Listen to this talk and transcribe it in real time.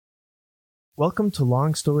Welcome to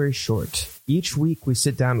Long Story Short. Each week we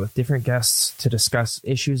sit down with different guests to discuss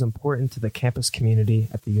issues important to the campus community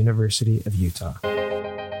at the University of Utah.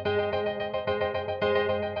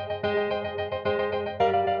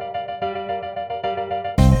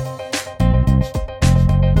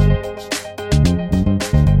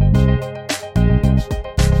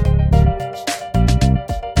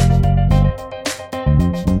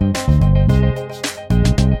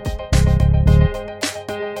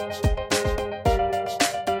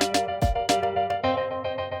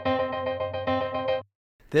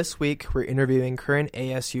 This week, we're interviewing current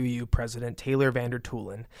ASUU President Taylor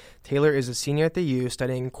VanderToolen. Taylor is a senior at the U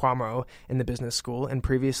studying Quamo in the business school and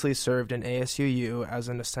previously served in ASUU as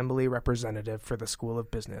an assembly representative for the School of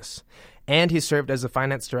Business. And he served as the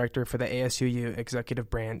finance director for the ASUU executive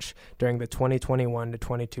branch during the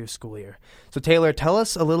 2021-22 school year. So Taylor, tell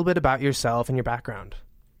us a little bit about yourself and your background.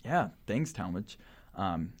 Yeah, thanks, Talmadge.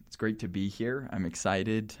 It's great to be here. I'm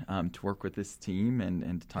excited to work with this team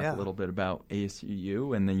and to talk a little bit about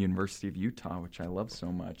ASUU and the University of Utah, which I love so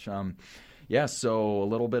much. So a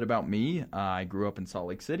little bit about me. I grew up in Salt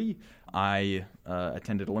Lake City. I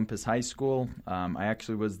attended Olympus High School. I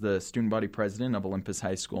actually was the student body president of Olympus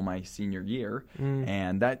High School my senior year,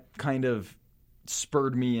 and that kind of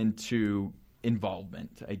spurred me into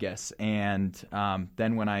involvement, I guess. And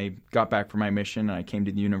then when I got back from my mission and I came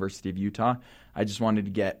to the University of Utah, I just wanted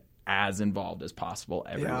to get as involved as possible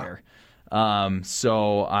everywhere.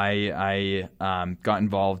 So I got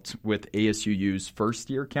involved with ASUU's first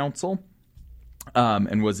year council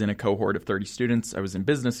and was in a cohort of 30 students. I was in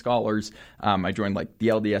business scholars. I joined like the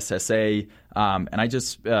LDSSA and I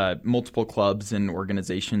just multiple clubs and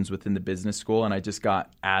organizations within the business school. And I just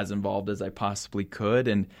got as involved as I possibly could.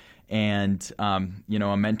 And a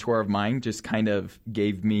mentor of mine just kind of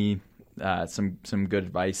gave me some good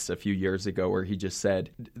advice a few years ago, where he just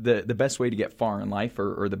said the best way to get far in life,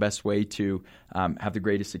 or the best way to have the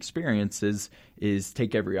greatest experiences, is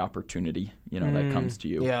take every opportunity that comes to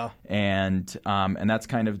you. Yeah. And that's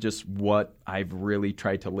kind of just what I've really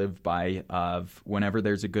tried to live by. Of whenever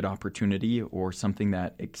there's a good opportunity or something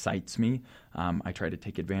that excites me, I try to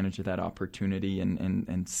take advantage of that opportunity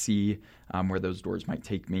and see where those doors might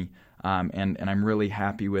take me. And I'm really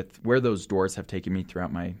happy with where those doors have taken me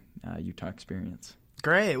throughout my Utah experience.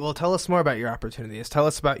 Great. Well, tell us more about your opportunities. Tell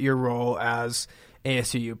us about your role as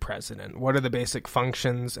ASUU president. What are the basic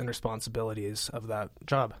functions and responsibilities of that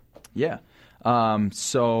job? Yeah.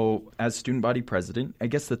 So as student body president, I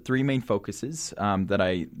guess the three main focuses that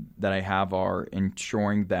I have are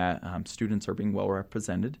ensuring that students are being well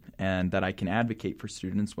represented, and that I can advocate for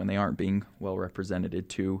students when they aren't being well represented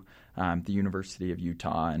to the University of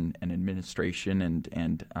Utah and administration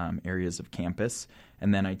and areas of campus.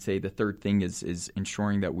 And then I'd say the third thing is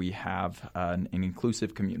ensuring that we have an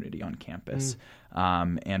inclusive community on campus,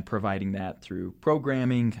 and providing that through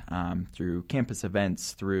programming, through campus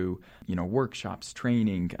events, through workshops,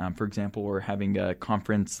 training. For example, we're having a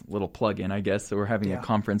conference, little plug-in, I guess. So we're having a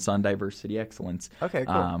conference on diversity excellence, okay,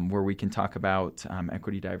 cool. Where we can talk about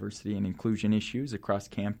equity, diversity, and inclusion issues across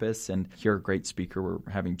campus. And hear a great speaker.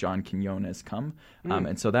 We're having John Quinones come,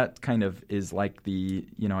 and so that kind of is like the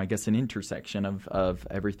I guess an intersection of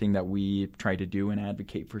everything that we try to do and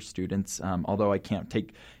advocate for students. Although I can't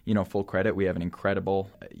take full credit, we have an incredible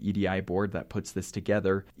EDI board that puts this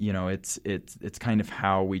together. It's kind of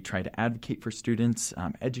how we try to advocate for students,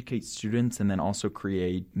 educate students, and then also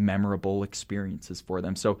create memorable experiences for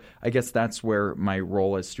them. So I guess that's where my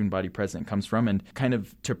role as student body president comes from. And kind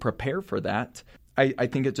of to prepare for that, I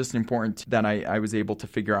think it's just important that I was able to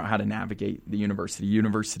figure out how to navigate the university.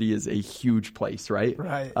 University is a huge place, right?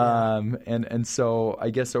 Right. Yeah. And so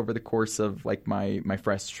I guess over the course of like my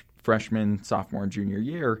freshman, sophomore, and junior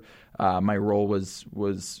year, my role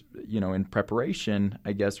was in preparation,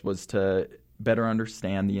 I guess, was to better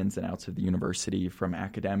understand the ins and outs of the university from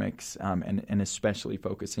academics, and especially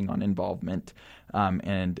focusing on involvement,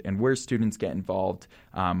 and where students get involved,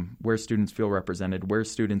 where students feel represented, where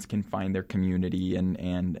students can find their community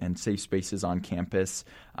and safe spaces on campus.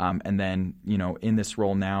 And then, in this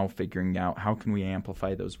role now, figuring out how can we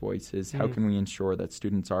amplify those voices, how can we ensure that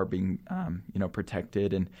students are being,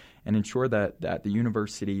 protected, and ensure that the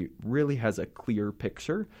university really has a clear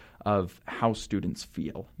picture of how students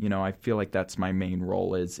feel. I feel like that's my main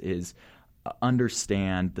role is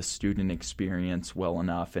understand the student experience well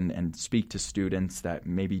enough and speak to students that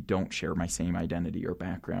maybe don't share my same identity or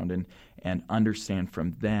background and understand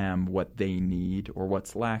from them what they need or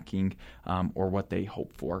what's lacking, or what they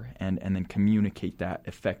hope for, and then communicate that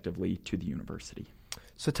effectively to the university.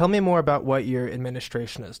 So tell me more about what your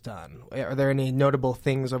administration has done. Are there any notable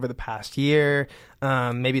things over the past year,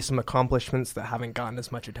 maybe some accomplishments that haven't gotten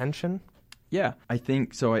as much attention? Yeah, I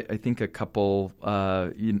think so. I think a couple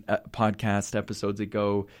podcast episodes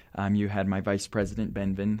ago, you had my Vice President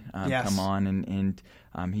Benvin come on, and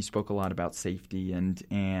he spoke a lot about safety,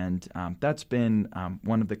 and that's been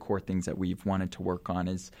one of the core things that we've wanted to work on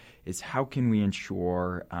is how can we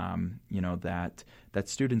ensure that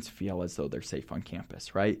students feel as though they're safe on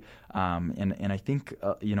campus, right? And I think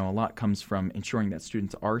a lot comes from ensuring that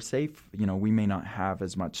students are safe. We may not have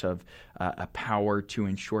as much of a power to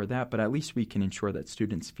ensure that, but at least we can ensure that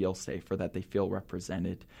students feel safe or that they feel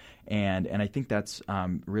represented. And I think that's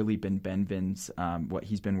really been Benvin's, what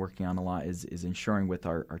he's been working on a lot is ensuring with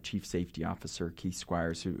our Chief Safety Officer, Keith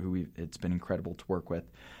Squires, who it's been incredible to work with,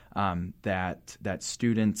 that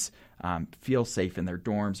students feel safe in their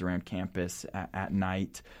dorms around campus at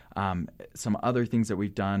night. Some other things that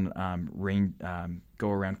we've done go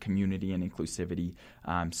around community and inclusivity.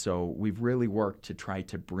 So we've really worked to try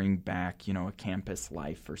to bring back, a campus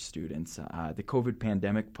life for students. The COVID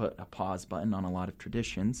pandemic put a pause button on a lot of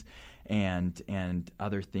traditions and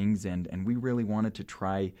other things, and we really wanted to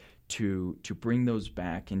try to bring those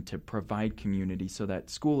back and to provide community so that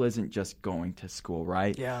school isn't just going to school,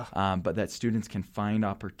 right? Yeah. But that students can find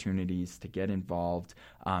opportunities to get involved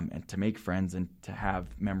and to make friends and to have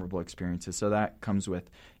memorable experiences. So that comes with,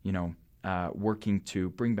 working to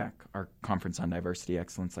bring back our Conference on Diversity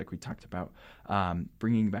Excellence, like we talked about,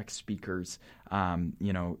 bringing back speakers,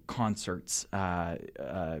 concerts,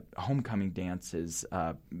 homecoming dances,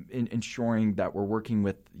 ensuring that we're working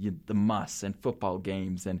with the MUS and football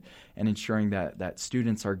games and ensuring that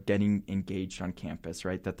students are getting engaged on campus,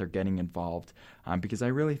 right, that they're getting involved, because I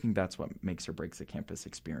really think that's what makes or breaks a campus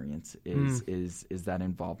experience is that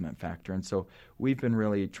involvement factor. And so we've been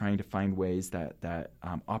really trying to find ways that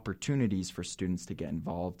opportunities for students to get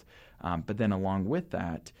involved, but then along with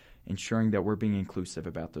that, ensuring that we're being inclusive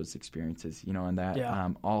about those experiences, and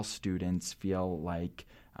that all students feel like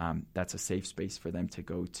that's a safe space for them to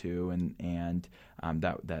go to, and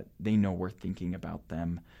that they know we're thinking about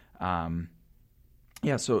them.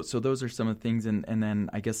 So those are some of the things, and then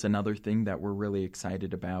I guess another thing that we're really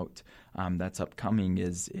excited about that's upcoming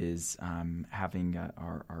is having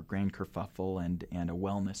our grand kerfuffle and a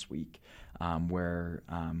wellness week where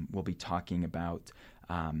we'll be talking about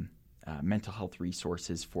mental health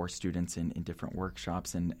resources for students in different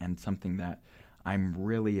workshops, and something that I'm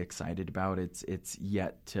really excited about. It's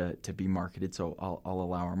yet to be marketed, so I'll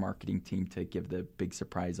allow our marketing team to give the big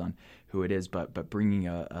surprise on who it is. But bringing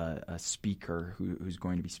a speaker who's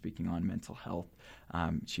going to be speaking on mental health.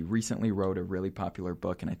 She recently wrote a really popular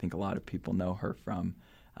book, and I think a lot of people know her from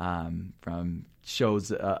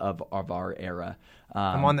shows of our era.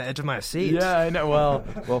 I'm on the edge of my seat. Yeah, I know.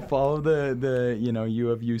 Well, follow the U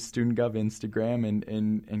of U Student Gov Instagram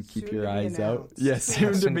and keep soon your eyes out. Yes,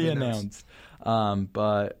 Soon to be announced.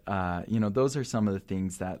 But those are some of the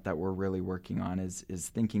things that we're really working on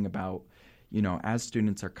is thinking about, as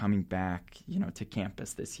students are coming back, to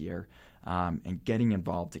campus this year, and getting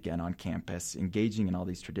involved again on campus, engaging in all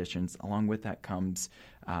these traditions. Along with that comes,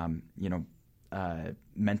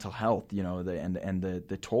 mental health,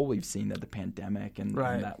 the toll we've seen that the pandemic and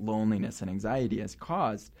that loneliness and anxiety has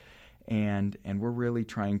caused. And we're really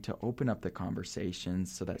trying to open up the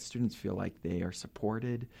conversations so that students feel like they are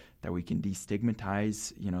supported, that we can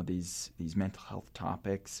destigmatize, these mental health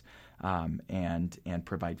topics, and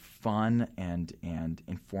provide fun and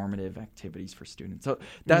informative activities for students. So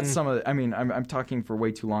that's some of the, I'm talking for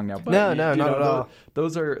way too long now, but no, not at all.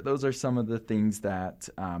 Those are some of the things that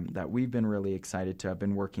we've been really excited to have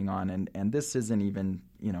been working on, and this isn't even,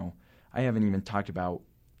 I haven't even talked about,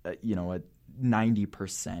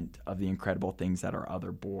 90% of the incredible things that our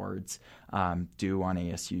other boards do on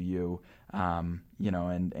ASUU, and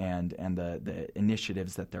the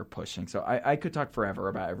initiatives that they're pushing. So I could talk forever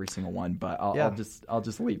about every single one, but I'll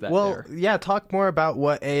just leave that there. Well, yeah, talk more about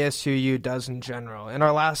what ASUU does in general. In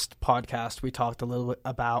our last podcast, we talked a little bit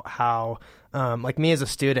about how, like me as a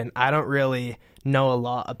student, I don't really know a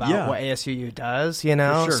lot about what ASUU does, For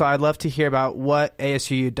sure. So I'd love to hear about what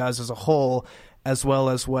ASUU does as a whole, as well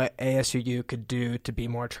as what ASUU could do to be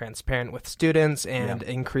more transparent with students and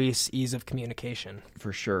increase ease of communication.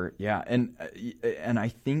 For sure, yeah, and I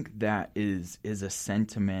think that is a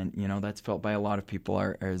sentiment, that's felt by a lot of people.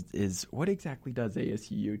 Is what exactly does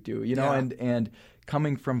ASUU do? And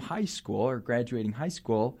coming from high school or graduating high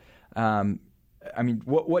school,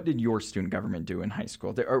 what did your student government do in high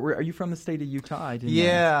school? Are you from the state of Utah? I didn't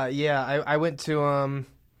know.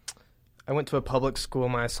 I went to a public school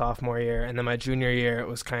my sophomore year, and then my junior year it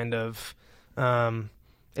was kind of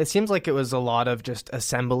It seems like it was a lot of just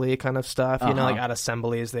assembly kind of stuff. You know, like at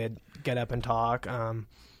assemblies they'd get up and talk.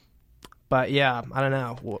 But yeah, I don't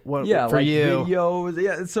know. What for like you? Videos,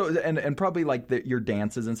 yeah. So and probably like your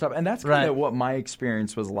dances and stuff. And that's kind of what my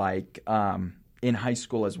experience was like in high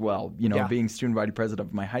school as well. You know, being student body president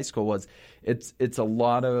of my high school was it's a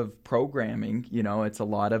lot of programming. You know, it's a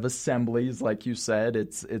lot of assemblies, like you said.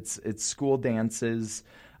 It's school dances,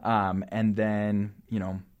 and then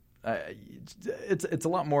it's a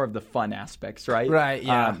lot more of the fun aspects, right? Right.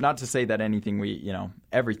 Yeah. Not to say that everything we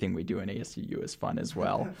do in ASUU is fun as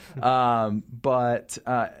well, but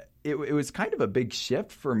it was kind of a big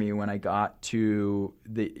shift for me when I got to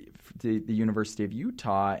the University of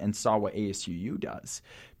Utah and saw what ASUU does.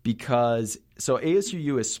 Because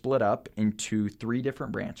ASUU is split up into 3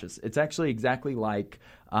 different branches. It's actually exactly like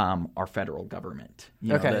our federal government.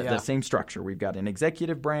 The same structure. We've got an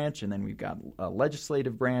executive branch, and then we've got a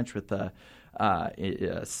legislative branch with a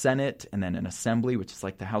Senate, and then an assembly, which is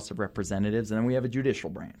like the House of Representatives, and then we have a judicial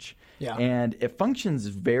branch. Yeah. And it functions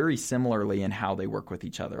very similarly in how they work with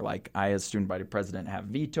each other. Like I, as student body president, have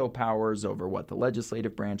veto powers over what the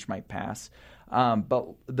legislative branch might pass. But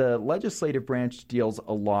the legislative branch deals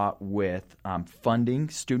a lot with funding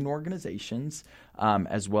student organizations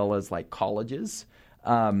as well as like colleges.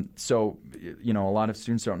 So, a lot of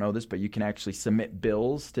students don't know this, but you can actually submit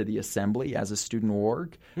bills to the assembly as a student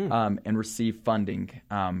org and receive funding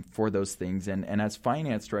for those things. And as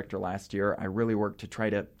finance director last year, I really worked to try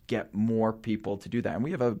to get more people to do that. And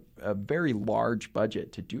we have a very large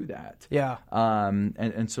budget to do that. Yeah.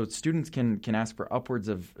 And so students can ask for upwards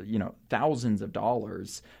of, thousands of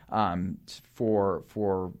dollars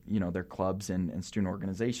for their clubs and student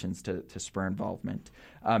organizations to spur involvement.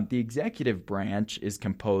 The executive branch is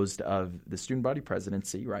composed of the student body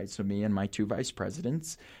presidency, right? So me and my 2 vice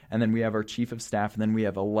presidents. And then we have our chief of staff, and then we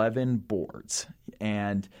have 11 boards.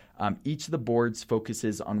 And each of the boards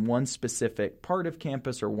focuses on one specific part of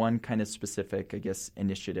campus or one kind of specific,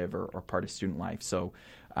 initiative or part of student life. So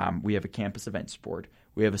we have a campus events board.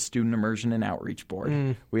 We have a student immersion and outreach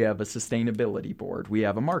board. We have a sustainability board. We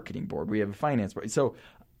have a marketing board. We have a finance board. So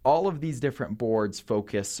all of these different boards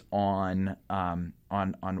focus on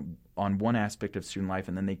one aspect of student life,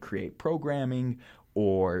 and then they create programming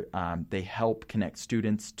or they help connect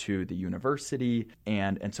students to the university.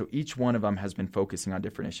 And so each one of them has been focusing on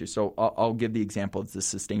different issues. So I'll give the example of the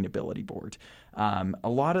sustainability board. A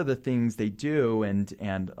lot of the things they do and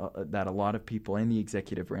that a lot of people in the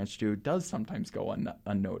executive branch do does sometimes go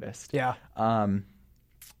unnoticed. Yeah.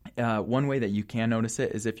 One way that you can notice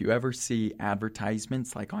it is if you ever see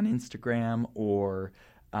advertisements like on Instagram or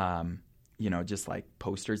just like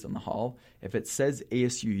posters in the hall. If it says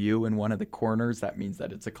ASUU in one of the corners, that means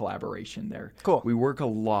that it's a collaboration there. Cool. We work a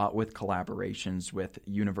lot with collaborations with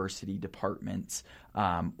university departments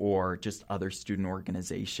or just other student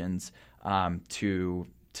organizations to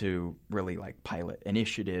really like pilot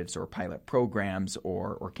initiatives or pilot programs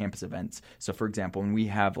or campus events. So for example, when we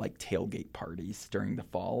have like tailgate parties during the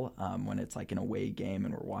fall, when it's like an away game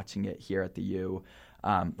and we're watching it here at the U,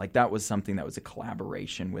 like that was something that was a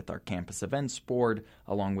collaboration with our campus events board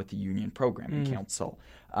along with the union programming council.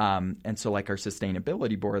 And so like our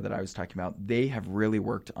sustainability board that I was talking about, they have really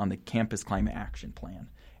worked on the campus climate action plan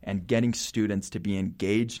and getting students to be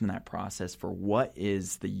engaged in that process for what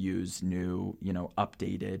is the U's new,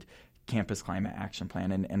 updated campus climate action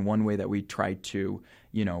plan. And one way that we try to,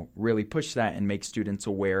 really push that and make students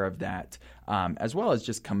aware of that, as well as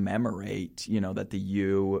just commemorate, that the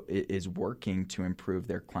U is working to improve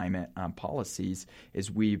their climate policies, is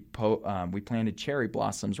we planted cherry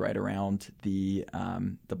blossoms right around the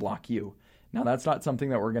Block U. Now, that's not something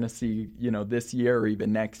that we're going to see, this year or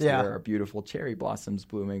even next year, beautiful cherry blossoms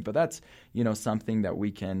blooming. But that's, something that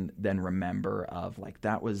we can then remember of, like,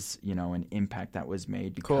 that was, an impact that was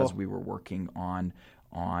made because we were working on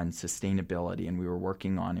sustainability and we were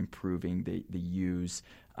working on improving the U's,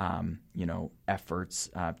 efforts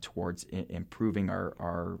towards improving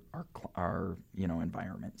our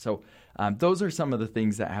environment. So those are some of the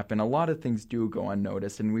things that happen. A lot of things do go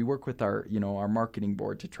unnoticed, and we work with our marketing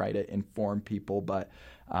board to try to inform people. But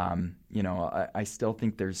I still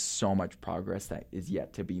think there's so much progress that is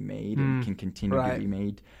yet to be made and can continue to be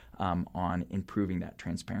made on improving that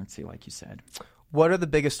transparency, like you said. What are the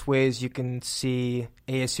biggest ways you can see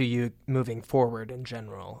ASUU moving forward in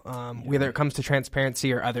general, whether it comes to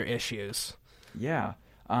transparency or other issues? Yeah.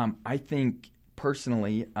 I think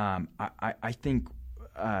personally, I think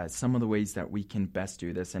some of the ways that we can best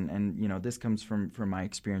do this, and this comes from my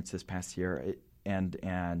experience this past year,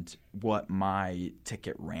 and what my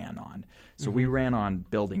ticket ran on. So we ran on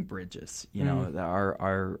building bridges.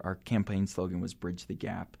 Our campaign slogan was "Bridge the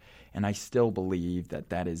Gap," and I still believe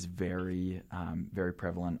that is very very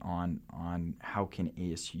prevalent on how can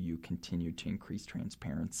ASUU continue to increase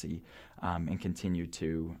transparency and continue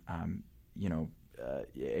to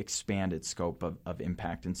expand its scope of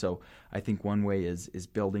impact. And so I think one way is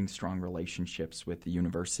building strong relationships with the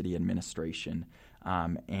university administration.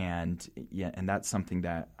 And that's something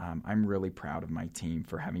that I'm really proud of my team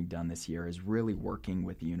for having done this year, is really working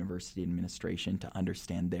with the university administration to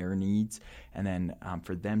understand their needs, and then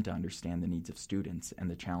for them to understand the needs of students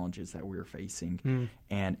and the challenges that we're facing.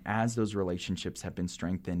 And as those relationships have been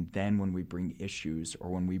strengthened, then when we bring issues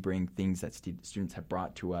or when we bring things that students have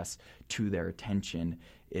brought to us to their attention,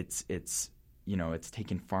 it's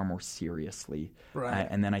taken far more seriously. Right.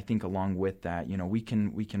 And then I think along with that, we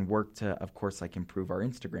can work to, of course, like improve our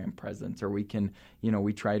Instagram presence, or we can,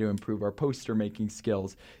 we try to improve our poster making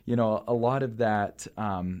skills. A lot of that,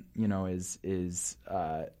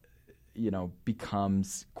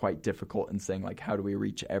 becomes quite difficult in saying, like, how do we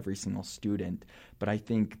reach every single student? But I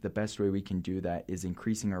think the best way we can do that is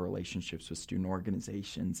increasing our relationships with student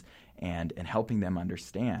organizations and helping them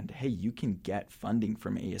understand, hey, you can get funding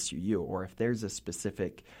from ASUU, or if there's a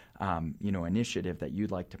specific initiative that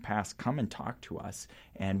you'd like to pass, come and talk to us,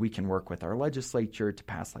 and we can work with our legislature to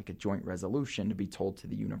pass like a joint resolution to be told to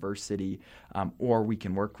the university, or we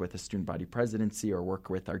can work with a student body presidency or work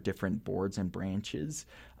with our different boards and branches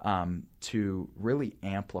to really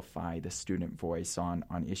amplify the student voice on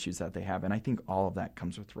issues that they have. And I think all of that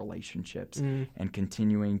comes with relationships and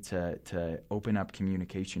continuing to open up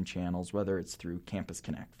communication channels, whether it's through Campus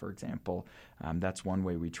Connect, for example. That's one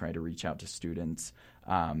way we try to reach out to students,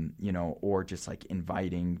 or just like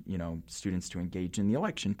inviting, students to engage in the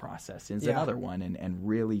election process is another one, and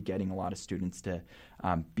really getting a lot of students to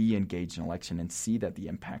be engaged in election and see that the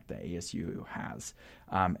impact that ASU has.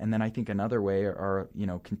 And then I think another way are,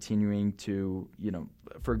 continuing to,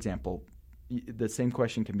 for example, the same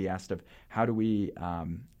question can be asked of how do we,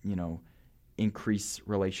 increase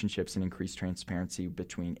relationships and increase transparency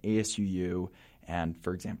between ASUU and,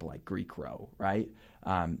 for example, like Greek Row, right?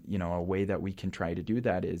 A way that we can try to do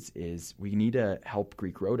that is we need to help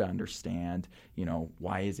Greek Row to understand,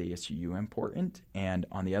 why is ASUU important? And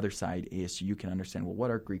on the other side, ASUU can understand, well,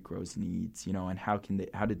 what are Greek Row's needs, and how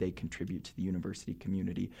did they contribute to the university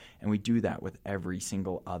community? And we do that with every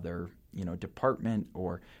single other, department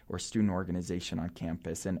or student organization on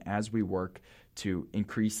campus. And as we work to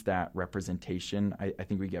increase that representation, I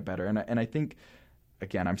think we get better. And I think,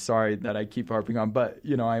 again, I'm sorry that I keep harping on, but,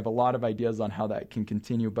 I have a lot of ideas on how that can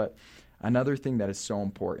continue. But another thing that is so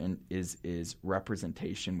important is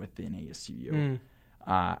representation within ASUU.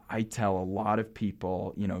 I tell a lot of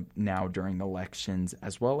people, now during elections,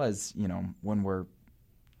 as well as, when we're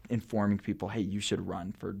informing people, hey, you should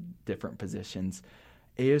run for different positions,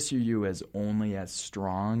 ASUU is only as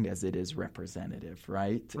strong as it is representative,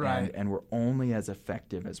 right? And we're only as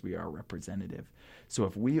effective as we are representative. So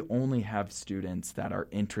if we only have students that are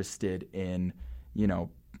interested in,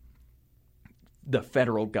 the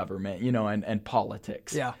federal government, and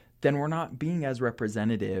politics, then we're not being as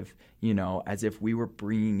representative, as if we were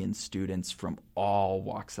bringing in students from all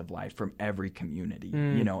walks of life, from every community,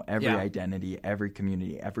 every identity, every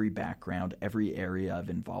community, every background, every area of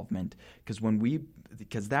involvement.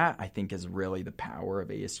 Because that, I think, is really the power of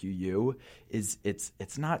ASUU. Is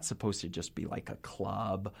it's not supposed to just be like a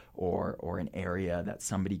club or an area that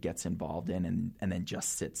somebody gets involved in and then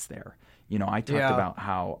just sits there. I talked about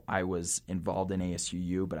how I was involved in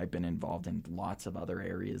ASUU, but I've been involved in lots of other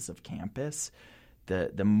areas of campus.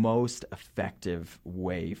 The most effective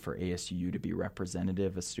way for ASUU to be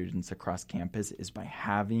representative of students across campus is by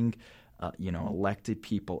having elected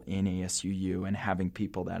people in ASUU and having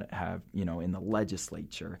people that have, in the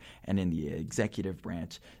legislature and in the executive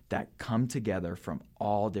branch that come together from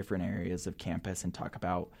all different areas of campus and talk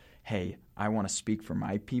about, hey, I want to speak for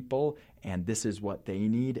my people, and this is what they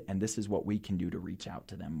need, and this is what we can do to reach out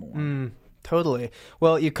to them more. Totally.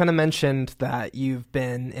 Well, you kind of mentioned that you've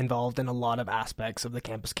been involved in a lot of aspects of the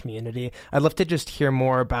campus community. I'd love to just hear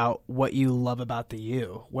more about what you love about the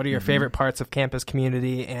U. What are your favorite parts of campus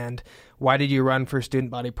community, and why did you run for student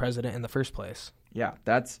body president in the first place? Yeah,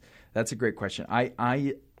 that's a great question.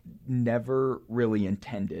 I never really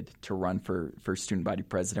intended to run for student body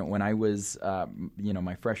president. When I was,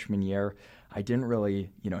 my freshman year, I didn't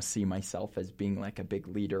really, see myself as being like a big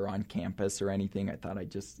leader on campus or anything. I thought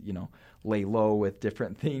I'd just, lay low with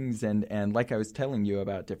different things. And like I was telling you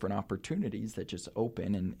about different opportunities that just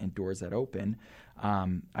open and doors that open,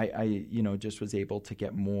 I just was able to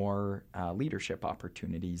get more leadership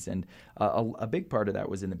opportunities. And a big part of that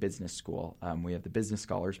was in the business school. We have the Business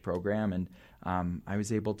Scholars Program, and I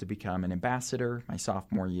was able to become an ambassador my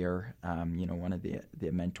sophomore year, one of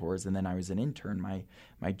the mentors. And then I was an intern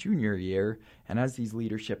my junior year. And as these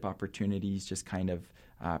leadership opportunities just kind of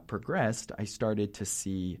progressed, I started to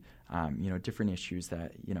see, different issues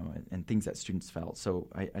that, and things that students felt. So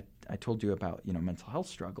I told you about, mental health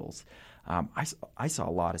struggles. I saw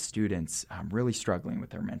a lot of students really struggling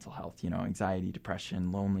with their mental health, anxiety,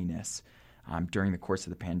 depression, loneliness during the course of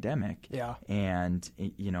the pandemic. Yeah. And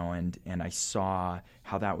I saw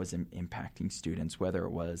how that was impacting students, whether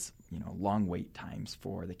it was, long wait times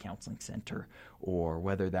for the counseling center, or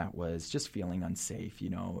whether that was just feeling unsafe,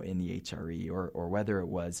 in the HRE, or whether it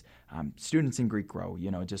was students in Greek Row,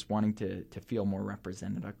 just wanting to feel more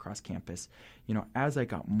represented across campus. As I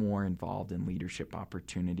got more involved in leadership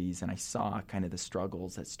opportunities and I saw kind of the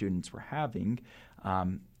struggles that students were having,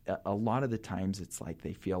 a lot of the times it's like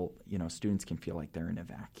they feel, students can feel like they're in a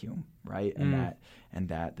vacuum, right? And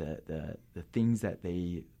that the things that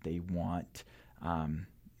they want,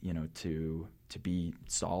 to be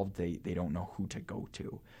solved, they don't know who to go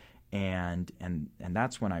to. And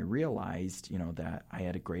that's when I realized, that I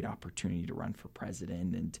had a great opportunity to run for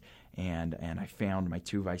president, and I found my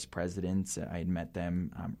two vice presidents. I had met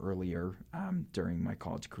them earlier during my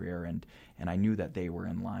college career, and I knew that they were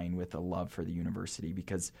in line with a love for the university,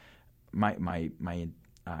 because my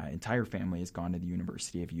entire family has gone to the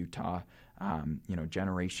University of Utah.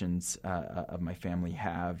 Generations of my family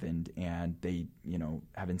have, and they,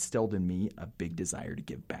 have instilled in me a big desire to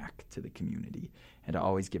give back to the community and to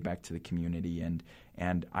always give back to the community.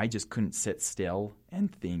 And I just couldn't sit still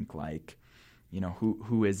and think like,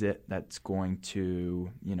 who is it that's going to,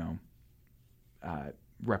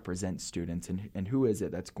 represent students, and who is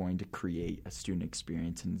it that's going to create a student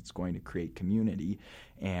experience and it's going to create community.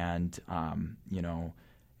 And,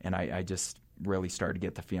 and I just really started to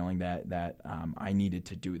get the feeling that I needed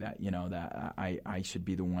to do that, that I should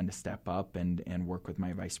be the one to step up and work with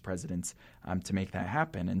my vice presidents to make that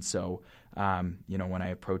happen. And so, when I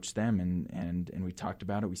approached them and we talked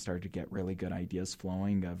about it, we started to get really good ideas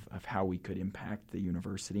flowing of how we could impact the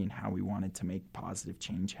university and how we wanted to make positive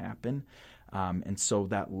change happen. And so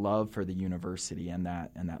that love for the university and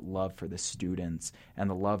that love for the students and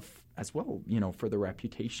the love as well, for the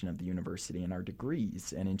reputation of the university and our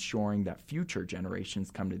degrees, and ensuring that future generations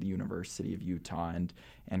come to the University of Utah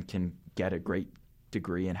and can get a great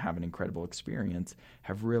degree and have an incredible experience,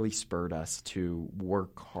 have really spurred us to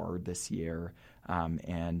work hard this year,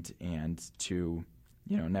 and to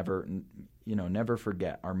never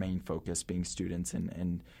forget our main focus being students,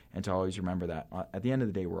 and to always remember that at the end of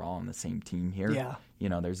the day, we're all on the same team here. Yeah.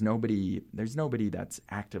 There's nobody that's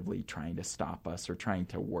actively trying to stop us or trying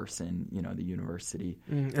to worsen, the university.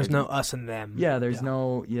 There's no us and them. Yeah, there's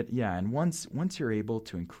no. Yeah, and once you're able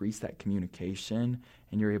to increase that communication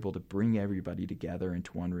and you're able to bring everybody together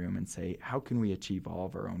into one room and say, how can we achieve all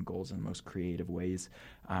of our own goals in the most creative ways,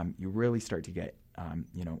 you really start to get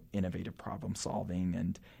innovative problem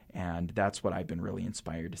solving, and that's what I've been really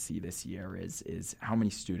inspired to see this year is how many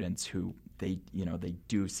students who they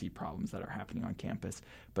do see problems that are happening on campus,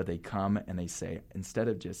 but they come and they say, instead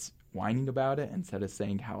of just whining about it, instead of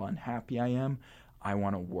saying how unhappy I am, I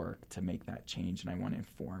want to work to make that change, and I want to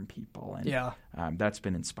inform people, and that's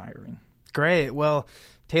been inspiring. Great. Well,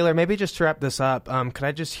 Taylor, maybe just to wrap this up, could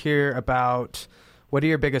I just hear about what are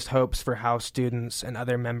your biggest hopes for how students and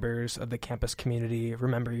other members of the campus community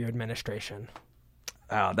remember your administration?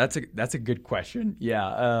 That's a good question.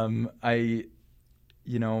 Yeah. I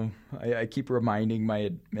keep reminding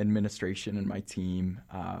my administration and my team,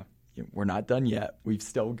 we're not done yet. We've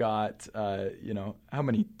still got, how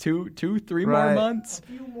many? 3 more months? A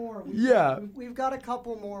few more. We've got a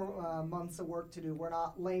couple more months of work to do. We're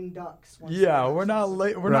not lame ducks. We're not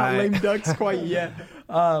lame ducks quite yet.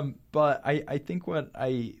 But I think what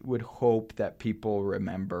I would hope that people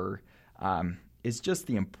remember is just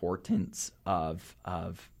the importance of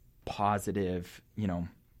positive,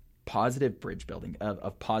 positive bridge building,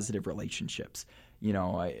 of positive relationships.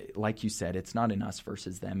 Like you said, it's not an us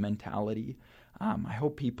versus them mentality. I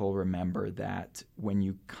hope people remember that when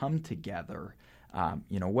you come together,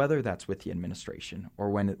 whether that's with the administration or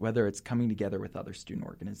whether it's coming together with other student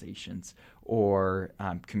organizations or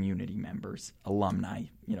community members, alumni,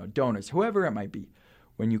 donors, whoever it might be,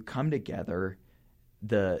 when you come together,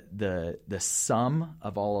 the sum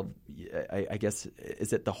of all of, I guess, is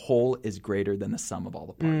that the whole is greater than the sum of all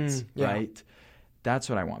the parts, right? That's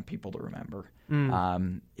what I want people to remember.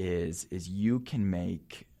 Is you can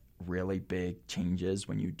make really big changes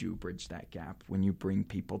when you do bridge that gap, when you bring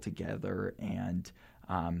people together and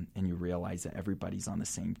you realize that everybody's on the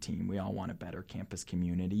same team. We all want a better campus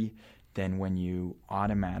community than when you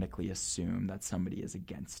automatically assume that somebody is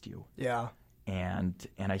against you. Yeah. And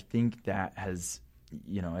I think that has,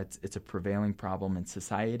 it's a prevailing problem in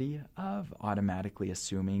society of automatically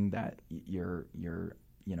assuming that you're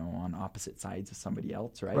on opposite sides of somebody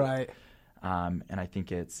else, right? Right. And I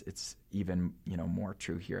think it's even more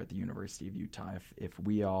true here at the University of Utah. If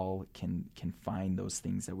we all can find those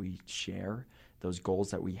things that we share, those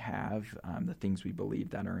goals that we have, the things we believe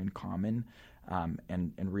that are in common,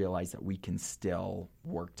 and realize that we can still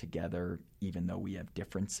work together even though we have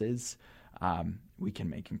differences, we can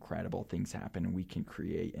make incredible things happen, and we can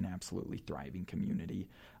create an absolutely thriving community.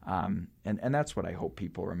 And that's what I hope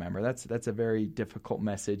people remember. That's a very difficult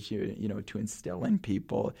message, to instill in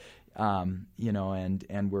people.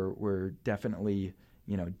 And we're definitely,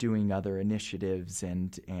 doing other initiatives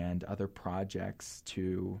and other projects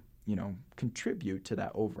to, contribute to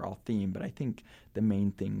that overall theme. But I think the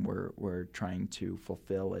main thing we're trying to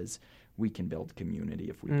fulfill is we can build community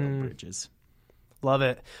if we build bridges. Love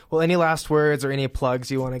it. Well, any last words or any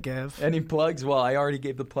plugs you want to give? Any plugs? Well, I already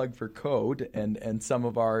gave the plug for Code and some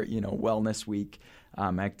of our, Wellness Week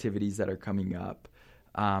activities that are coming up.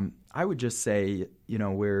 I would just say,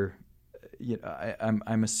 I'm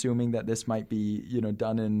assuming that this might be,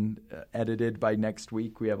 done and edited by next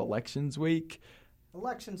week. We have Elections Week.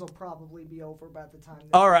 Elections will probably be over by the time.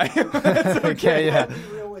 All right. Okay, yeah. I'll be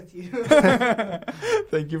real with you.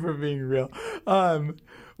 Thank you for being real.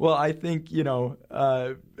 Well, I think,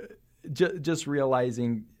 just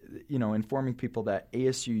realizing, informing people that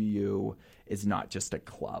ASUU is not just a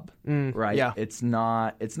club, right? Yeah. It's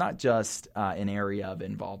not just an area of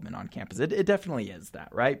involvement on campus. It definitely is that,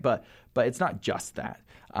 right? But it's not just that.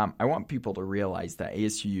 I want people to realize that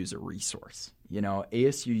ASUU is a resource.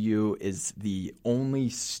 ASUU is the only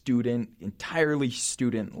entirely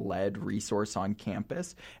student-led resource on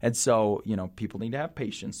campus. And so, people need to have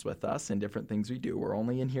patience with us and different things we do. We're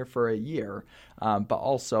only in here for a year. But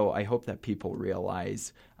also, I hope that people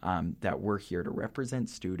realize that we're here to represent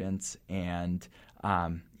students and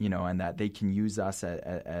that they can use us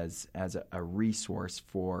as a resource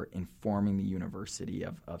for informing the university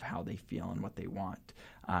of how they feel and what they want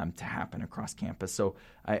to happen across campus. So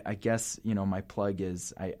I guess, my plug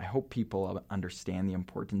is I hope people understand the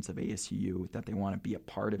importance of ASUU, that they want to be a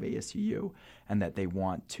part of ASUU, and that they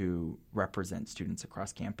want to represent students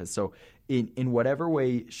across campus. So in whatever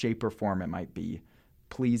way, shape, or form it might be,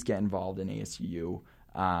 please get involved in ASUU.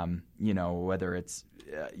 Whether it's,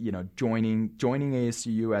 joining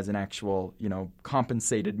ASUU as an actual,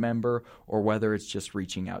 compensated member, or whether it's just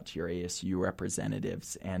reaching out to your ASUU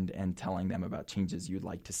representatives and telling them about changes you'd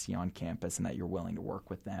like to see on campus and that you're willing to work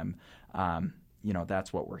with them.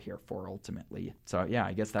 That's what we're here for ultimately. So, yeah,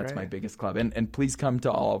 I guess that's my biggest club. And please come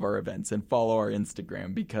to all of our events and follow our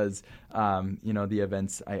Instagram because, the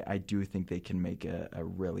events, I do think they can make a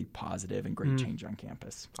really positive and great change on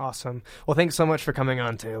campus. Awesome. Well, thanks so much for coming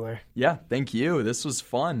on, Taylor. Yeah, thank you. This was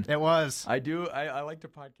fun. It was. I like to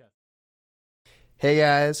podcast. Hey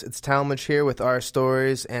guys, it's Talmadge here with Our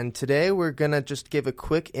Stories, and today we're going to just give a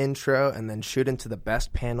quick intro and then shoot into the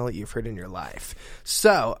best panel you've heard in your life.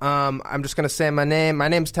 So, I'm just going to say my name. My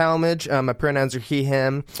name's Talmadge. My pronouns are he,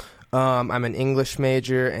 him. I'm an English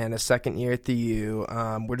major and a second year at the U.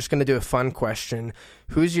 We're just going to do a fun question.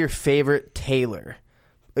 Who's your favorite Taylor?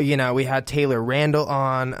 We had Taylor Randall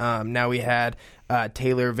on. Now we had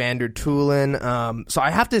Taylor VanderToolen. So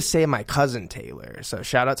I have to say my cousin Taylor. So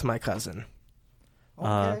shout out to my cousin.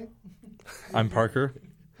 Okay. I'm Parker.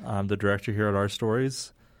 I'm the director here at Our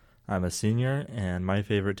Stories. I'm a senior, and my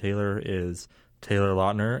favorite Taylor is Taylor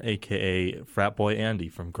Lautner, a.k.a. Frat Boy Andy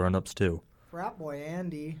from Grown Ups 2. Frat Boy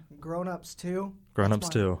Andy, Grown Ups 2? Grown Ups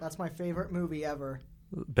 2. That's my favorite movie ever.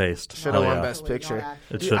 Based. Should have won Best Picture.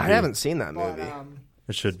 It should I be. haven't seen that movie.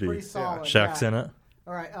 It should be. Pretty solid. Shaq's in it.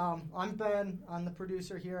 All right. I'm Ben. I'm the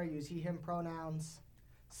producer here. I use he, him pronouns.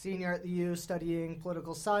 Senior at the U, studying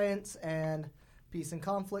political science and peace and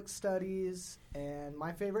conflict studies. And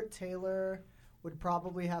my favorite Taylor would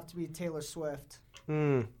probably have to be Taylor Swift.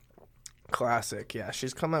 Classic. Yeah,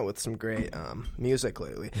 she's come out with some great music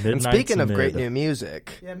lately. Midnight's and speaking of great new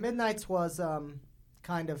music. Yeah, Midnight's was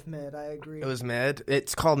Kind of mid, I agree. It was mid.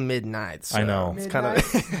 It's called Midnight. So I know. it's kind of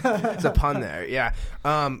it's a pun there, yeah.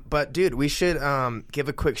 But dude, we should give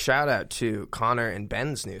a quick shout out to Connor and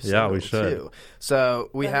Ben's new single. Yeah, we should. Too. So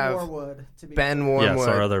we Ben have Warwood, to be Ben clear. Warwood. Yes,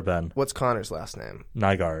 our other Ben. What's Connor's last name?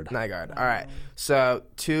 Nygaard. Nygaard. All right. So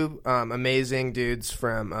two amazing dudes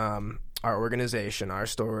from our organization, Our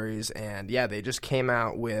Stories, and yeah, they just came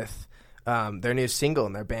out with their new single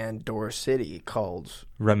in their band Door City called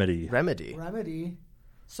Remedy. Remedy.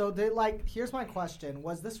 So here's my question.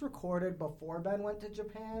 Was this recorded before Ben went to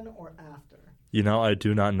Japan or after? I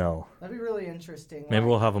do not know. That'd be really interesting. Maybe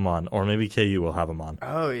we'll have him on, or maybe KU will have him on.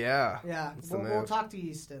 Oh, yeah. Yeah, we'll talk to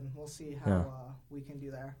Easton. We'll see how we can do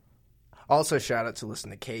there. Also, shout out to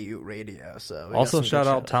listen to KU Radio. So also, shout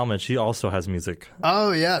out Talmadge. He also has music.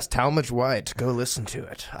 Oh, yes. Talmadge White. Go listen to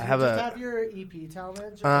it. Do you have your EP,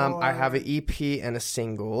 Talmadge? I have an EP and a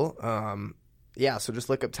single. Yeah, so just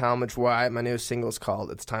look up Talmadge White. My new single's called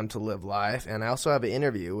It's Time to Live Life. And I also have an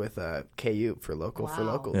interview with KU for Locals.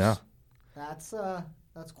 Yeah. That's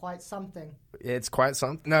quite something. It's quite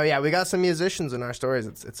something. No, yeah, we got some musicians in Our Stories.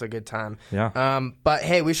 It's a good time. Yeah. But,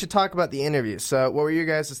 hey, we should talk about the interview. So what were your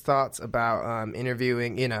guys' thoughts about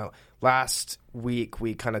interviewing? Last week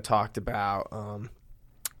we kind of talked about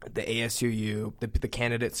the ASUU, the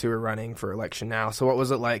candidates who are running for election now. So what was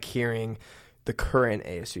it like hearing the current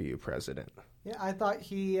ASUU president? Yeah, I thought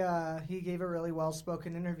he gave a really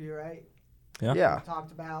well-spoken interview, right? Yeah. He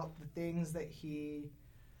talked about the things that he,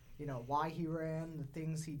 why he ran, the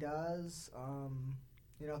things he does.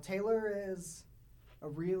 Taylor is a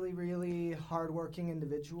really, really hardworking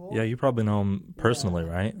individual. Yeah, you probably know him personally,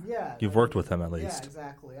 right? Yeah. You've worked with him at least. Yeah,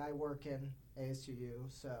 exactly. I work in ASUU,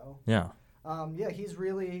 so. Yeah. He's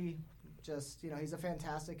really just, he's a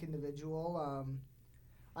fantastic individual.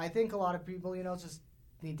 I think a lot of people, just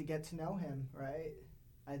need to get to know him, right?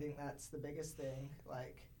 I think that's the biggest thing.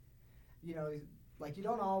 You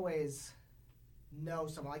don't always know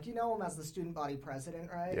someone. You know him as the student body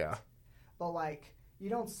president, right? Yeah. But,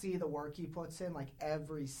 you don't see the work he puts in,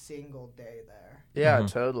 every single day there. Yeah,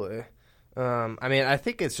 totally. I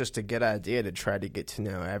think it's just a good idea to try to get to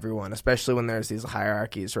know everyone, especially when there's these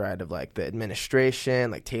hierarchies, right, of, the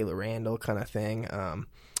administration, Taylor Randall kind of thing.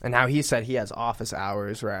 And how he said he has office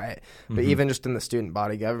hours, right? But even just in the student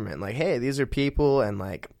body government, hey, these are people, and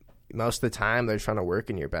most of the time they're trying to work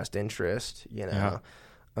in your best interest, Yeah.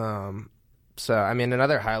 So,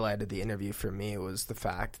 another highlight of the interview for me was the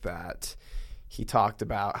fact that he talked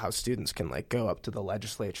about how students can go up to the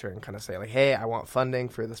legislature and kind of say hey, I want funding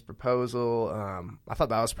for this proposal. I thought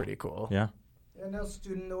that was pretty cool. Yeah. Yeah, no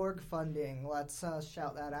student org funding. Let's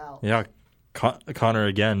shout that out. Yeah. Connor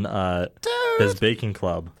again, his baking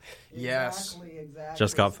club. Yes. Exactly.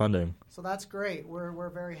 Just got funding. So that's great. We're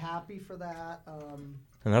very happy for that.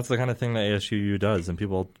 And that's the kind of thing that ASUU does, and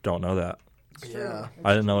people don't know that. It's true. Yeah.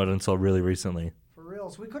 I didn't know it until really recently. For real.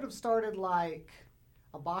 So we could have started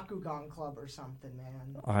a Bakugan club or something,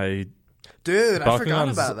 man. I forgot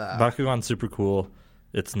about that. Bakugan's super cool.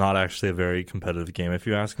 It's not actually a very competitive game, if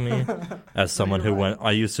you ask me. As someone who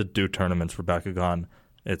I used to do tournaments for Bakugan.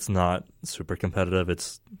 It's not super competitive.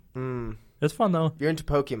 It's fun, though. You're into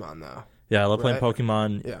Pokemon, though. Yeah, I love playing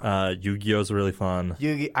Pokemon. Yeah. Yu-Gi-Oh's really fun.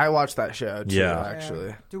 I watched that show, too,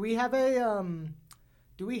 actually. Do we have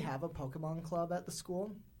a Pokemon club at the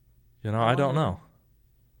school? I don't know.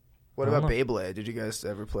 What about Beyblade? Did you guys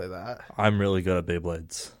ever play that? I'm really good at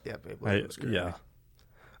Beyblades. Yeah, Beyblade was great. Yeah.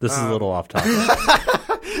 This is a little off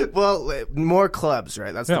topic. Well, more clubs,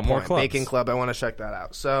 right? That's the point. More clubs. Baking club, I want to check that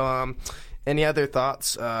out. So, any other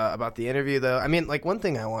thoughts about the interview, though? One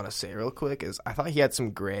thing I want to say real quick is I thought he had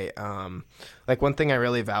some great, one thing I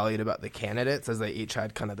really valued about the candidates is they each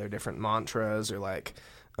had kind of their different mantras or,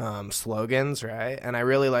 slogans, right? And I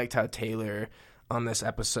really liked how Taylor, on this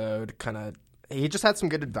episode, he just had some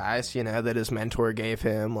good advice, that his mentor gave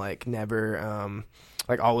him, never,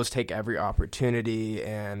 always take every opportunity.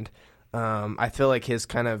 And I feel like his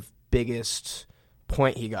kind of biggest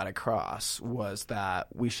point he got across was that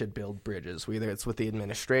we should build bridges, whether it's with the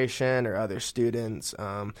administration or other students,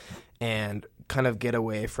 and kind of get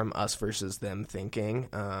away from us versus them thinking,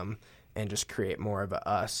 and just create more of a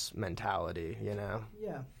us mentality,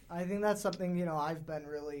 Yeah, I think that's something, I've been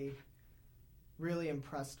really, really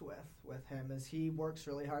impressed with him is he works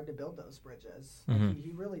really hard to build those bridges.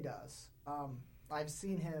 He really does. I've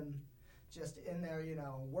seen him just in there,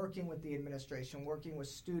 working with the administration, working with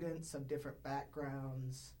students of different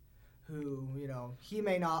backgrounds who, he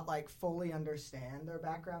may not fully understand their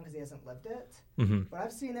background because he hasn't lived it. But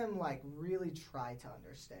I've seen him really try to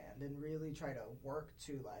understand and really try to work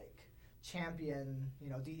to champion,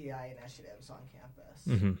 DEI initiatives on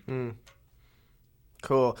campus.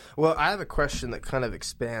 Cool. Well, I have a question that kind of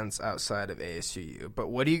expands outside of ASUU, but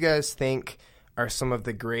what do you guys think are some of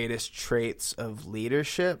the greatest traits of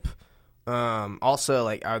leadership? Also,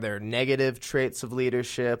 like, are there negative traits of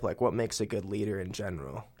leadership? Like, what makes a good leader in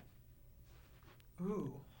general?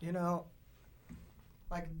 Ooh, you know,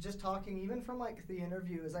 like, just talking even from, like, the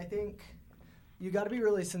interviews, I think you got to be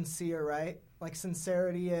really sincere, right? Like,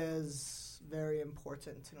 sincerity is very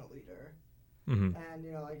important in a leader. Mm-hmm. And,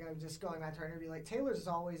 you know, like, I'm just going back to our interview, like, Taylor's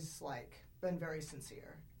always, like, been very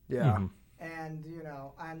sincere. Yeah. Mm-hmm. And, you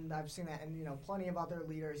know, and I've seen that in, you know, plenty of other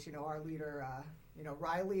leaders. You know, our leader, you know,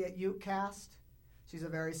 Riley at UCast, she's a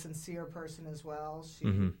very sincere person as well. She,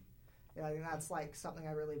 Mm-hmm. you know, I think that's, like, something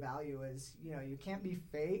I really value is, you know, you can't be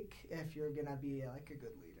fake if you're going to be, like, a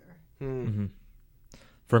good leader. Mm-hmm.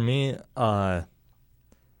 For me, and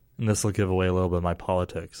this will give away a little bit of my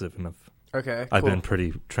politics, even if Okay, I've cool. been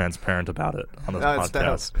pretty transparent about it on this It's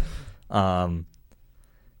podcast.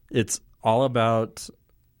 It's all about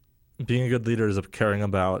being a good leader is caring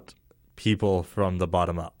about people from the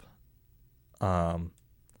bottom up.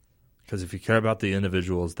 Because if you care about the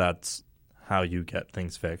individuals, that's how you get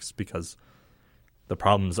things fixed. Because the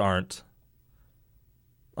problems aren't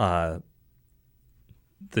the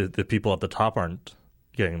people at the top aren't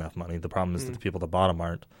getting enough money. The problem is that the people at the bottom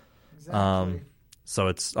aren't. Exactly. So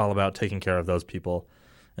it's all about taking care of those people.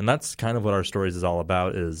 And that's kind of what our stories is all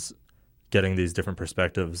about, is getting these different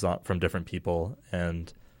perspectives from different people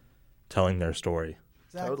and telling their story.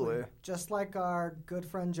 Exactly. Totally. Just like our good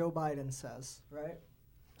friend Joe Biden says, right?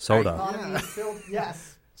 Soda. Economy is built,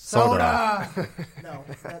 yes. Soda. No,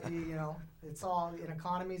 that you know, it's all an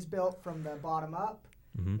economy's built from the bottom up,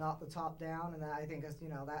 Mm-hmm. not the top down, and that, I think, you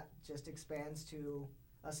know, that just expands to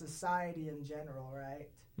a society in general, right?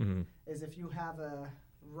 Mm-hmm. Is if you have a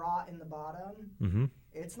rot in the bottom, Mm-hmm.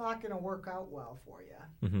 it's not going to work out well for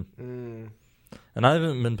you. Mm-hmm. And I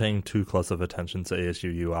haven't been paying too close of attention to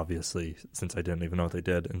ASUU, obviously, since I didn't even know what they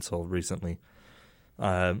did until recently.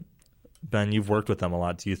 Ben, you've worked with them a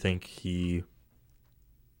lot. Do you think he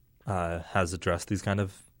has addressed it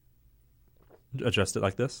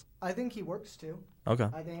like this? I think he works to. Okay.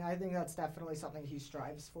 I think that's definitely something he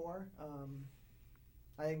strives for.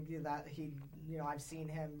 I think that he, you know, I've seen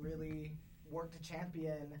him really work to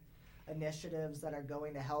champion initiatives that are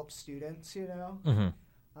going to help students, you know. Mm-hmm.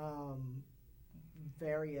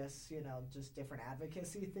 Various, you know, just different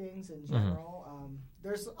advocacy things in general.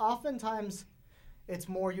 There's oftentimes it's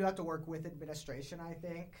more you have to work with administration, I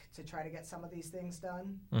think, to try to get some of these things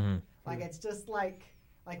done. Mm-hmm. Like, it's just like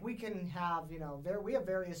we can have, you know, we have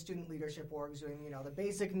various student leadership orgs doing, you know, the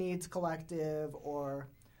Basic Needs Collective or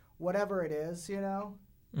whatever it is, you know.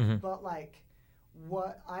 Mm-hmm. But, like,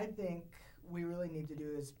 what I think we really need to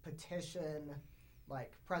do is petition,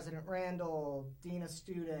 like, President Randall, Dean of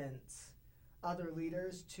Students, other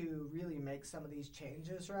leaders to really make some of these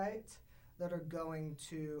changes, right, that are going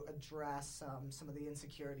to address some of the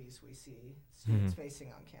insecurities we see students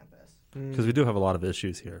facing on campus. Because we do have a lot of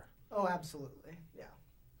issues here. Oh, absolutely, yeah.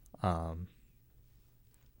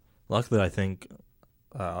 Luckily, I think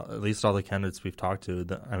at least all the candidates we've talked to,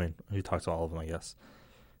 we talked to all of them, I guess,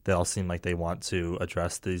 they all seem like they want to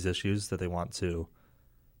address these issues, that they want to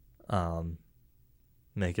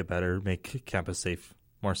make it better, make campus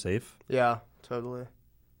more safe. Yeah, totally.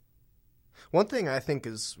 One thing I think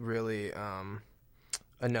is really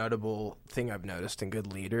a notable thing I've noticed in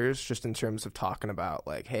good leaders, just in terms of talking about,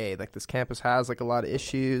 like, hey, like, this campus has, like, a lot of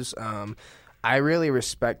issues. I really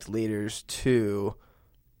respect leaders, too,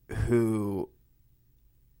 who,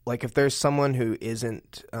 like, if there's someone who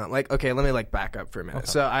isn't, okay, let me, like, back up for a minute. Okay.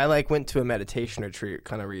 So I, like, went to a meditation retreat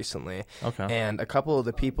kind of recently. Okay. And a couple of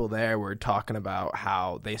the people there were talking about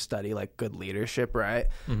how they study, like, good leadership, right?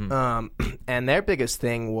 Mm-hmm. And their biggest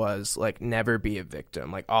thing was, like, never be a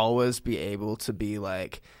victim. Like, always be able to be,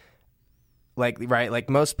 like, right, like,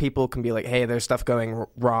 most people can be like, hey, there's stuff going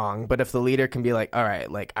wrong. But if the leader can be like, all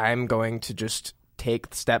right, like, I'm going to just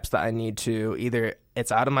take steps that I need to, either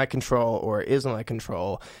it's out of my control or it is in my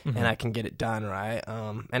control, and I can get it done, right?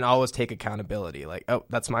 And always take accountability. Like, oh,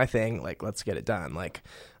 that's my thing. Like, let's get it done. Like,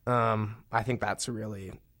 I think that's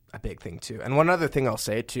really a big thing, too. And one other thing I'll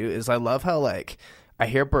say, too, is I love how, like, I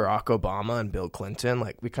hear Barack Obama and Bill Clinton,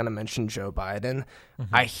 like, we kind of mentioned Joe Biden.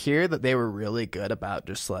 I hear that they were really good about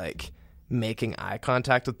just, like, making eye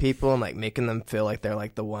contact with people and, like, making them feel like they're,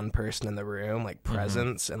 like, the one person in the room, like,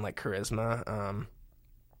 presence and, like, charisma.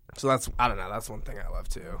 So that's, I don't know, that's one thing I love,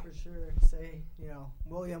 too. For sure. Say, you know,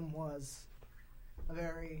 William was a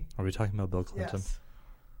very... Are we talking about Bill Clinton?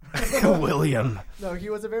 Yes. William. No, he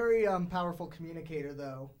was a very powerful communicator,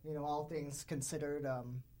 though, you know, all things considered,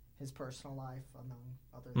 his personal life, among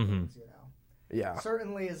other things, you know.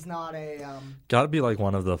 certainly is not a... Gotta be like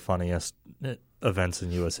one of the funniest events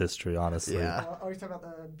in U.S. history, honestly. Yeah. Are you talking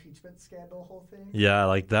about the impeachment scandal whole thing? Yeah,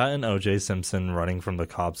 like that and O.J. Simpson running from the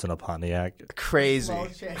cops in a Pontiac. Crazy.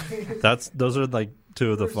 Those are like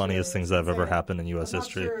two of the For funniest sure. things that have ever happened in U.S.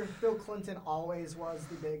 history. I'm not sure Bill Clinton always was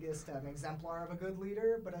the biggest exemplar of a good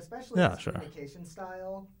leader, but especially his communication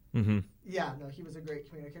style. Mm-hmm. Yeah, no, he was a great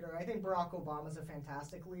communicator. I think Barack Obama's a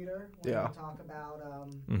fantastic leader when we talk about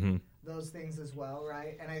those things as well,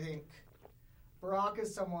 right? And I think Barack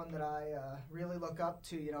is someone that I really look up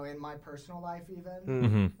to, in my personal life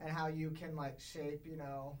even, and how you can, shape,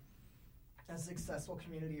 a successful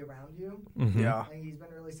community around you. Yeah. I think he's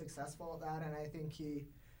been really successful at that, and I think he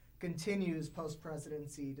continues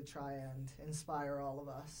post-presidency to try and inspire all of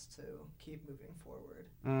us to keep moving forward.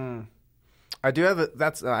 I do have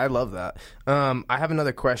I love that. I have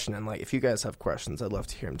another question, and if you guys have questions, I'd love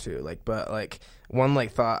to hear them too. But one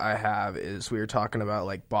thought I have is we were talking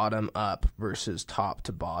about bottom up versus top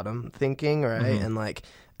to bottom thinking, right? And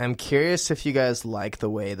I'm curious if you guys like the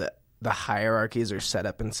way that the hierarchies are set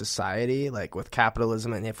up in society, with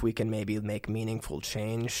capitalism, and if we can maybe make meaningful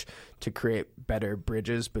change to create better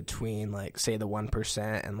bridges between say the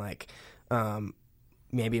 1% and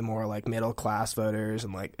maybe more middle class voters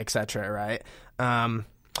and et cetera, right?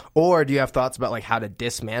 Or do you have thoughts about how to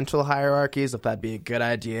dismantle hierarchies, if that'd be a good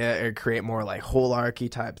idea, or create more holarchy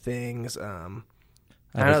type things?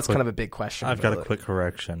 I know it's kind of a big question. I've got a quick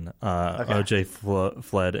correction. Okay. OJ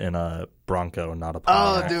fled in a Bronco, not a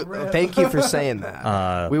Pontiac. Oh, dude, thank you for saying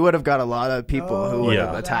that. We would have got a lot of people who would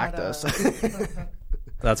have attacked us.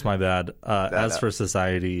 That's my bad. As for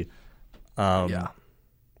society,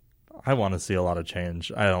 I want to see a lot of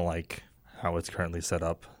change. I don't like how it's currently set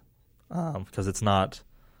up because it's not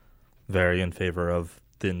very in favor of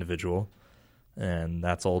the individual, and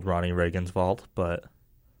that's old Ronnie Reagan's fault. But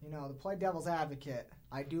to play devil's advocate,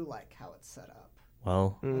 I do like how it's set up.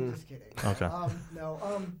 Well, I'm just kidding. Okay.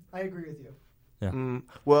 I agree with you. Yeah.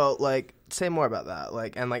 Well, say more about that,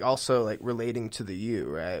 and also relating to the U,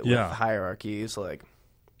 right? With hierarchies,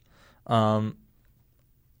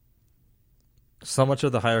 so much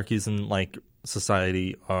of the hierarchies in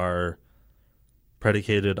society are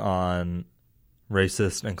predicated on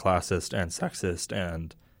racist and classist and sexist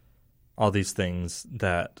and all these things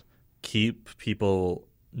that keep people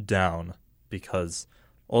down, because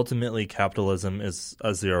ultimately capitalism is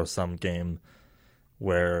a zero-sum game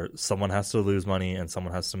where someone has to lose money and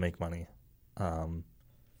someone has to make money.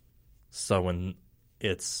 So when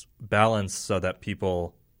it's balanced so that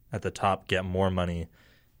people at the top get more money,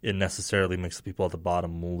 it necessarily makes the people at the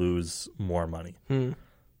bottom lose more money.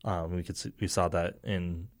 We saw that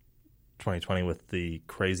in 2020 with the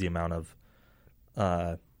crazy amount of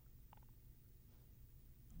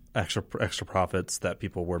extra profits that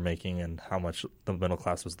people were making and how much the middle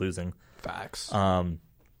class was losing. Facts.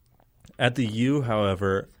 At the U,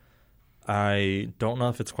 however, I don't know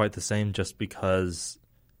if it's quite the same, just because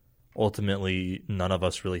ultimately none of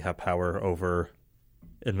us really have power over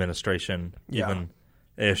administration. Even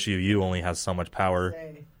ASUU only has so much power.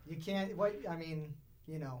 You can't.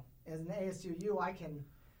 As an ASUU, I can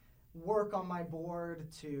work on my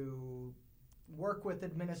board to work with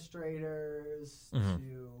administrators,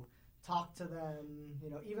 to talk to them.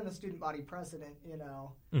 Even the student body president.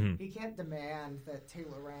 He can't demand that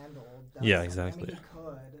Taylor Randall does something. Exactly. I mean, he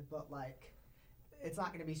could, but it's not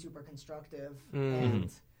going to be super constructive.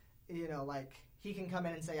 And he can come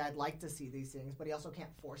in and say, "I'd like to see these things," but he also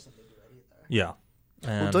can't force him to do it either. Yeah.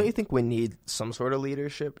 Well, don't you think we need some sort of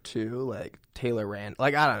leadership too, Taylor Randall? I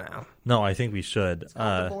don't know. No, I think we should. It's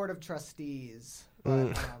called the board of trustees.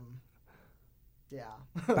 But,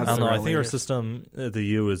 I don't know. I think our system, the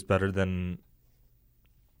U, is better than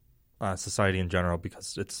society in general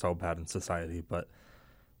because it's so bad in society. But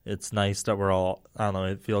it's nice that we're all, I don't know,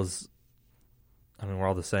 it feels, we're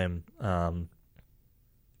all the same.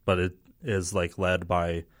 But it is led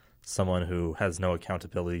by someone who has no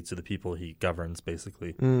accountability to the people he governs,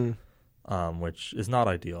 basically, which is not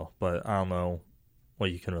ideal. But I don't know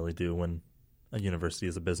what you can really do when a university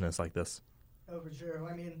is a business like this. Oh, for sure.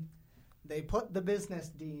 They put the business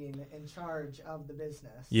dean in charge of the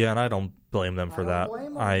business. Yeah, and I don't blame them for that.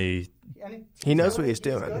 He knows what he's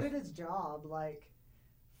doing. He's good at his job,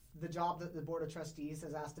 the job that the board of trustees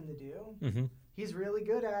has asked him to do. Mm-hmm. He's really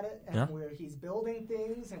good at it, and he's building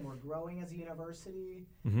things, and we're growing as a university.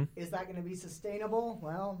 Mm-hmm. Is that going to be sustainable?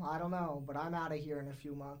 Well, I don't know, but I'm out of here in a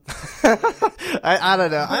few months. I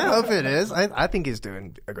don't know. I hope it is. I think he's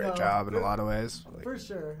doing a great job in a lot of ways. For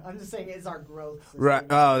sure. I'm just saying, is our growth sustainable? Right.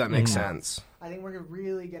 Oh, that makes sense. I think we're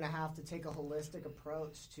really going to have to take a holistic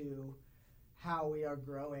approach to how we are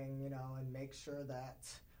growing, and make sure that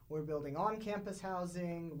we're building on-campus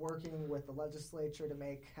housing, working with the legislature to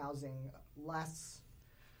make housing less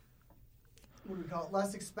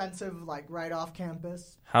expensive, like right off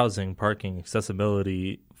campus. Housing, parking,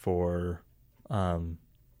 accessibility for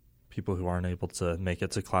people who aren't able to make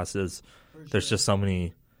it to classes. There's just so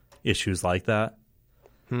many issues like that.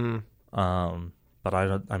 But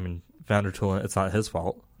VanderToolen, it's not his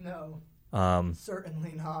fault. No,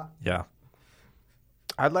 certainly not. Yeah.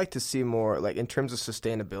 I'd like to see more, like, in terms of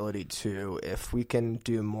sustainability, too, if we can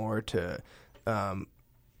do more to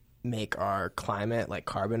make our climate, like,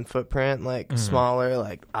 carbon footprint, like, smaller,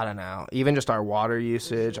 like, I don't know, even just our water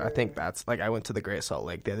usage. Sure. I think that's, like, I went to the Great Salt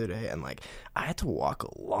Lake the other day, and, like, I had to walk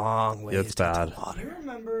a long ways it's bad. To water. Do you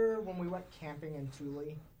remember when we went camping in Thule?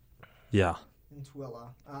 Yeah. In Twila.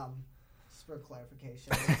 Just for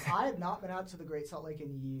clarification. I had not been out to the Great Salt Lake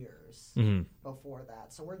in years before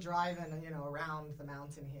that. So we're driving, around the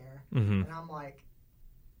mountain here. And I'm like,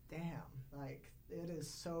 damn, like, it is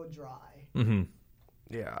so dry.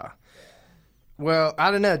 Yeah. Well,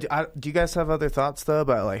 I don't know. Do you guys have other thoughts, though,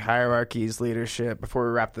 about, like, hierarchies, leadership, before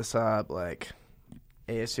we wrap this up, like,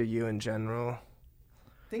 ASUU in general?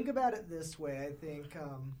 Think about it this way. I think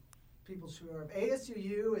people should remember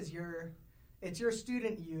ASUU is your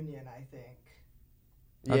student union, I think.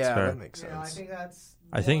 That's fair. That makes sense. I think that's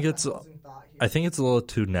I think it's a little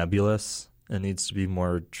too nebulous. It needs to be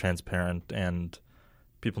more transparent, and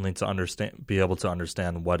people need to be able to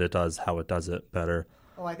understand what it does, how it does it better.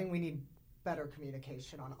 Oh, I think we need better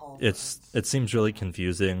communication on all fronts. It seems really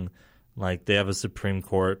confusing. Like, they have a Supreme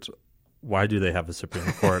Court. Why do they have a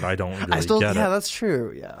Supreme Court? I don't really get it. Yeah, that's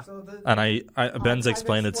true. Yeah. So and Ben's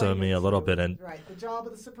explained it to me a little bit. Right. The job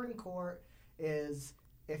of the Supreme Court is,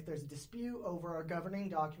 if there's a dispute over a governing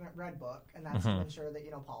document, Red Book, and that's to ensure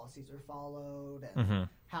that, policies are followed and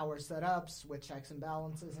how we're set up, with checks and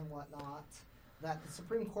balances and whatnot, that the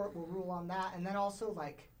Supreme Court will rule on that. And then also,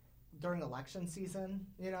 like, during election season,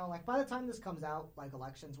 like, by the time this comes out, like,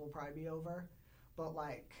 elections will probably be over. But,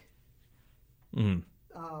 like,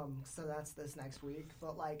 so that's this next week.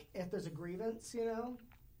 But, like, if there's a grievance,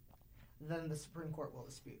 then the Supreme Court will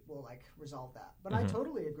resolve that. But I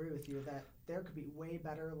totally agree with you that there could be way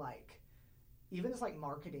better, like, even just, like,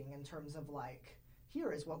 marketing in terms of, like,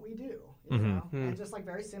 here is what we do, you know? And just, like,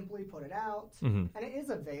 very simply put it out. And it is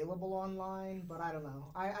available online, but I don't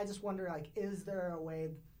know. I just wonder, like, is there a way,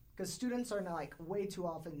 because students are, like, way too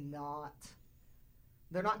often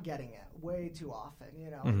they're not getting it way too often,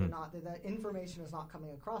 They're not, the information is not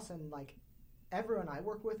coming across, and, like, everyone I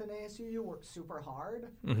work with in ASUU works super hard,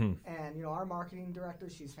 and, our marketing director,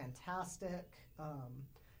 she's fantastic.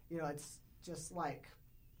 It's just, like,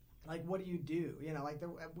 what do you do? Like,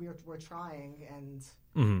 we're trying, and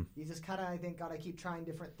you just kind of, I think, got to keep trying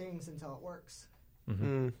different things until it works.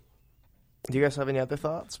 Do you guys have any other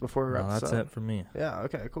thoughts before we wrap this up? That's it for me. Yeah,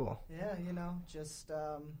 okay, cool. Yeah, just,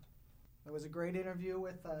 it was a great interview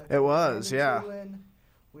with it was, yeah.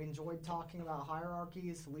 We enjoyed talking about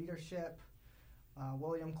hierarchies, leadership,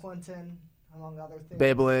 William Clinton, among other things.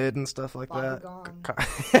 Beyblade and stuff like that.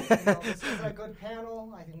 This was a good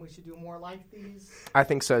panel. I think we should do more like these. I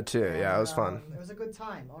think so, too. Yeah, it was fun. It was a good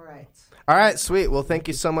time. All right. All right, sweet. Well, thank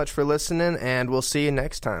you so much for listening, and we'll see you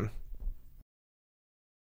next time.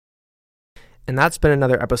 And that's been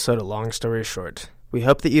another episode of Long Story Short. We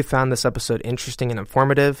hope that you found this episode interesting and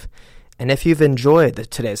informative. And if you've enjoyed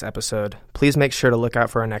today's episode, please make sure to look out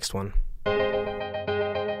for our next one.